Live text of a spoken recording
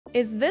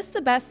Is this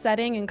the best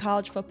setting in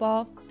college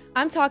football?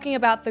 I'm talking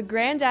about the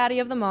granddaddy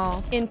of them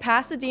all in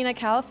Pasadena,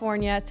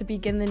 California to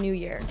begin the new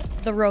year,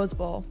 the Rose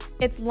Bowl.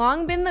 It's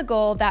long been the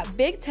goal that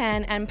Big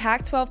Ten and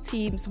Pac-12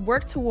 teams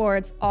work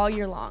towards all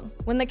year long.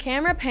 When the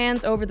camera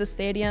pans over the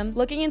stadium,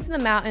 looking into the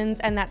mountains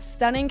and that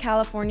stunning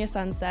California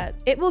sunset,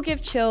 it will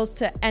give chills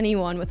to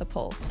anyone with a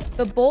pulse.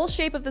 The bowl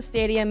shape of the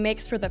stadium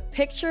makes for the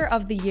picture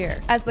of the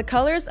year, as the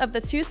colors of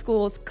the two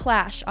schools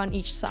clash on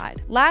each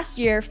side. Last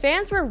year,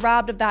 fans were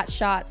robbed of that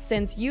shot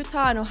since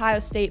Utah and Ohio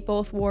State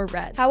both wore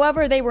red.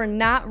 However, they were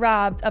not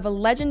robbed of a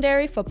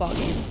legendary football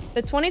game.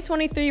 The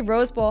 2023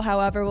 Rose Bowl,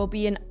 however, will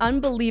be an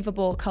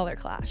unbelievable color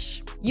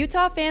clash.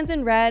 Utah fans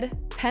in red,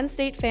 Penn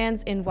State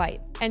fans in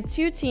white, and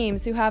two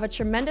teams who have a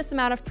tremendous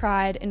amount of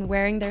pride in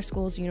wearing their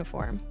school's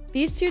uniform.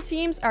 These two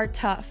teams are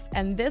tough,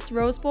 and this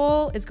Rose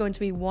Bowl is going to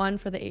be one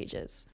for the ages.